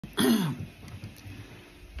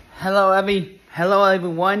Hello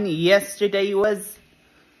everyone. Yesterday was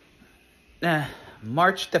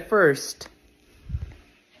March the 1st.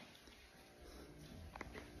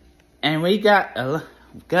 And we gotta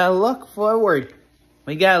look forward.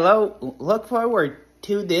 We gotta look forward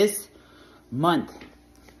to this month.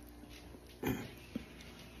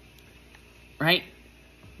 Right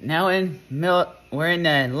now we're in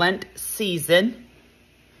the Lent season.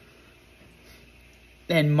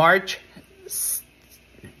 Then March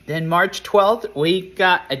 12th, we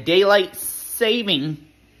got a daylight saving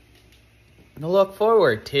to look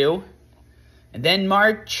forward to. And then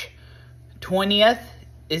March 20th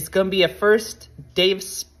is going to be a first day of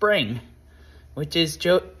spring, which is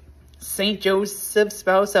St. Joseph,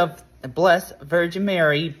 spouse of the Blessed Virgin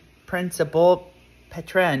Mary, principal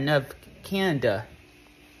patron of Canada.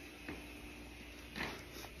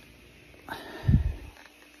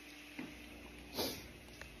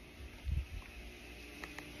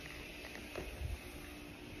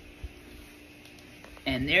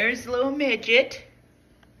 And there's little midget.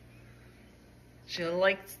 She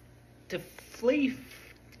likes to flee.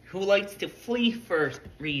 Who likes to flee for a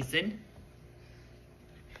reason.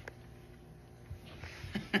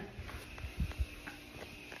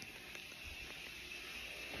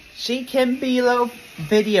 She can be a little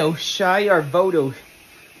video shy or photo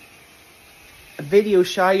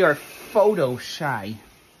shy.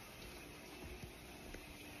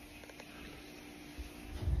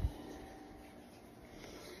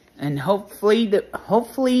 And hopefully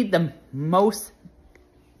the most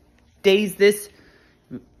days this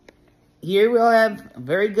year we'll have a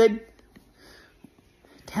very good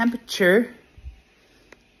temperature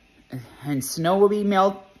and snow will be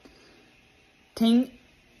melting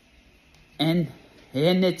and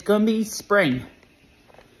it's gonna be spring.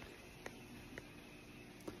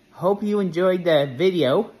 Hope you enjoyed the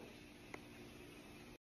video.